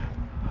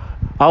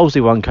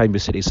Arlesey 1,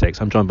 Cambridge City 6.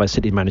 I'm joined by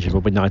City manager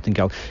Robbie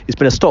Nightingale. It's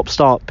been a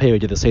stop-start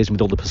period of the season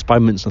with all the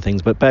postponements and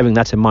things, but bearing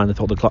that in mind, I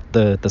thought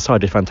the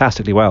side did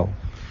fantastically well.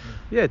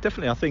 Yeah,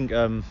 definitely. I think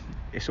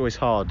it's always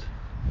hard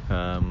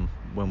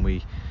when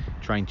we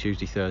train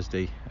Tuesday,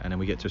 Thursday, and then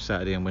we get to a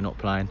Saturday and we're not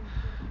playing.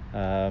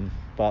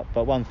 But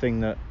one thing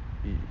that,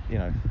 you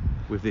know,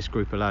 with this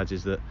group of lads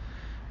is that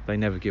they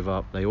never give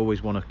up. They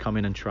always want to come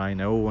in and train.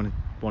 They all want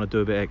to do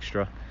a bit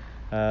extra,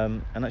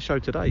 and that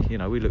showed today. You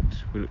know, we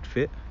looked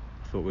fit.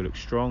 I thought we looked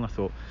strong. I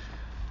thought,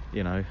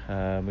 you know,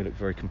 we looked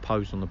very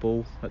composed on the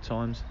ball at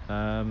times,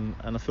 and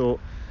I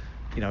thought,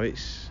 you know,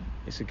 it's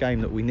a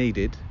game that we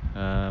needed,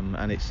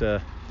 and it's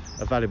a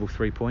valuable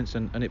 3 points,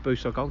 and it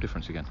boosts our goal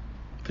difference again.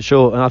 For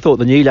sure. And I thought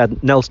the new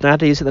lad, Nelson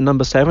Addy, is it the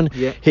number 7?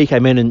 Yeah. He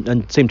came in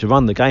and seemed to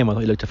run the game. I thought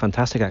he looked a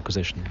fantastic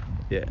acquisition.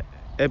 Yeah,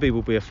 Ebby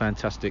will be a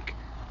fantastic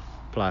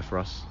player for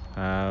us.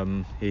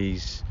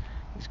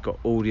 He's got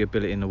all the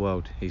ability in the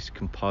world. He's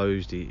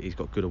composed. He's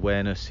got good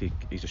awareness.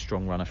 He's a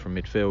strong runner from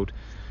midfield,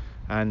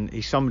 and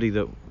he's somebody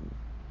that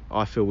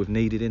I feel we've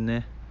needed in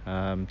there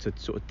to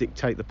sort of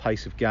dictate the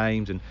pace of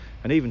games and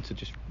even to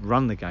just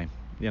run the game.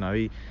 You know,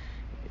 he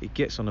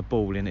gets on the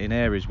ball in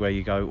areas where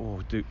you go,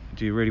 oh, do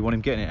you really want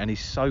him getting it? And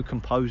he's so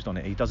composed on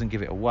it. He doesn't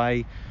give it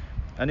away.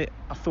 And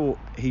I thought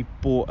he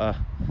brought a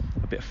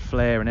bit of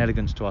flair and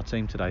elegance to our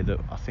team today that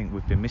I think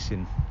we've been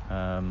missing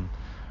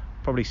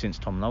probably since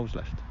Tom Knowles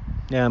left.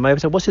 Yeah, maybe.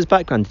 So what's his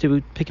background? Did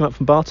we pick him up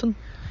from Barton?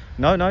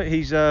 No,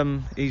 he's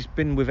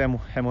been with Hemel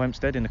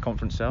Hempstead in the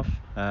Conference South,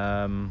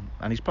 and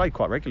he's played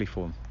quite regularly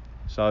for him.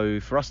 So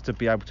for us to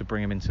be able to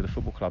bring him into the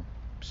football club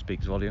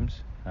speaks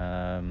volumes.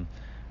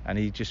 And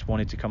he just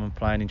wanted to come and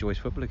play and enjoy his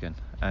football again.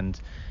 And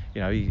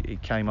you know, he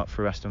came up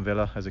through Aston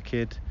Villa as a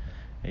kid.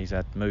 He's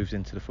had moves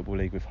into the Football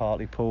League with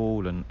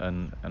Hartlepool, and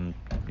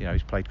you know,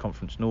 he's played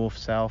Conference North,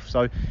 South.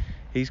 So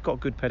he's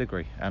got good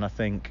pedigree, and I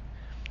think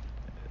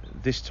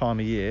this time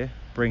of year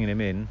bringing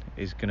him in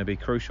is going to be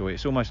crucial.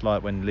 It's almost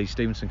like when Lee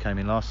Stevenson came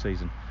in last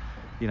season.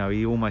 You know,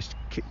 he almost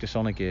kicked us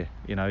on a gear.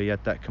 You know, he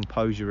had that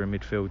composure in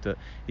midfield that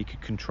he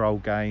could control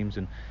games,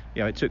 and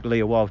you know, it took Lee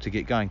a while to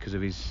get going because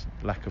of his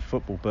lack of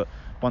football. But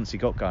once he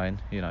got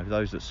going, you know,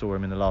 those that saw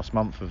him in the last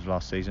month of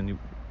last season, you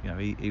know,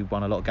 he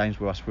won a lot of games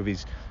with us with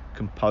his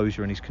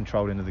composure and his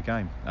controlling of the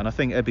game. And I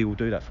think Ebby will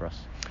do that for us.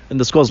 And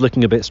the squad's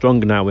looking a bit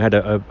stronger now. We had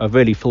a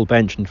really full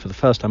bench, and for the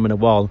first time in a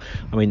while,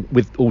 I mean,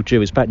 with all due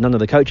respect, none of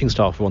the coaching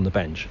staff were on the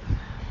bench.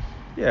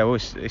 Yeah, well,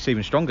 it's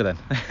even stronger then.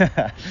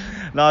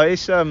 No,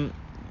 it's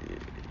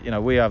you know,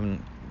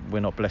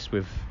 we're not blessed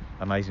with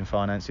amazing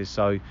finances,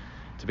 so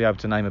to be able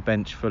to name a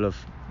bench full of,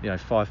 you know,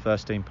 5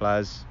 first-team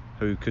players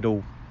who could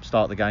all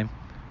start the game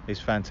is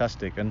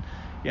fantastic. And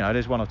you know,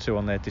 there's 1 or 2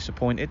 on there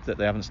disappointed that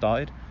they haven't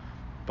started,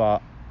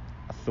 but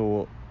I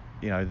thought,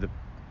 you know,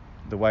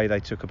 the way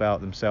they took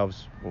about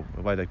themselves, or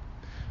the way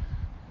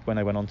when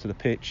they went onto the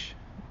pitch,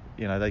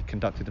 you know, they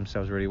conducted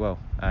themselves really well.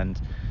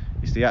 And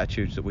it's the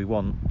attitudes that we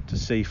want to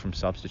see from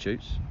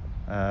substitutes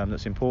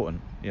that's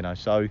important, you know.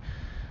 So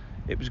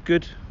it was a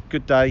good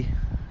day,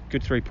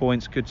 good 3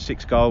 points, good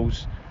 6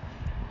 goals,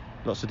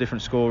 lots of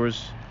different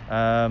scorers,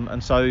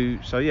 and so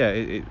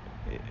yeah,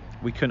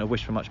 we couldn't have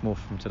wished for much more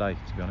from today,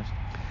 to be honest.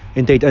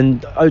 Indeed.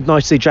 And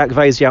nice to see Jack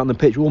Vasey out on the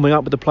pitch warming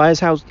up with the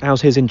players.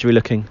 How's his injury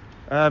looking?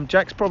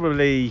 Jack's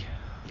probably,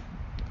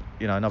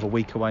 you know, another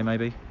week away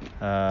maybe,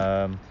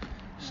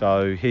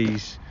 so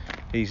he's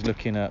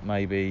looking at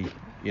maybe,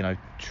 you know,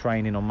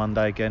 training on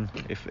Monday again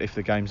if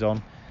the game's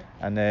on,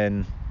 and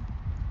then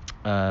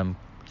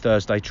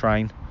Thursday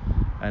train,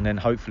 and then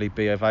hopefully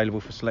be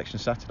available for selection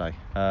Saturday.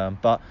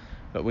 But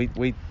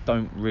we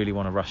don't really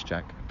want to rush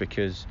Jack,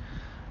 because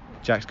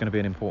Jack's going to be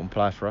an important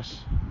player for us.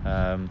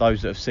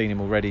 Those that have seen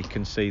him already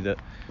can see that,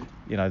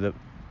 you know, the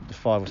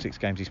 5 or 6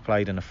 games he's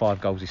played and the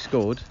 5 goals he's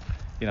scored,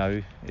 you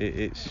know,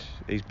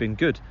 he's been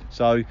good.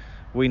 So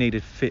we need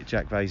a fit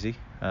Jack Vasey,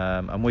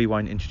 and we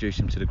won't introduce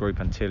him to the group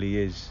until he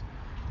is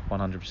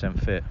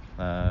 100% fit.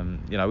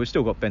 You know, we've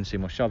still got Ben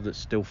Seymour Shove that's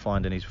still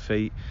finding his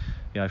feet,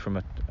 you know, from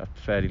a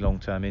fairly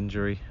long-term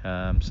injury.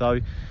 So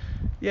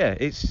yeah,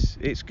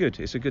 it's good.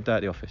 It's a good day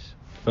at the office.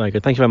 Very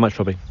good. Thank you very much,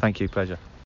 Robbie. Thank you. Pleasure.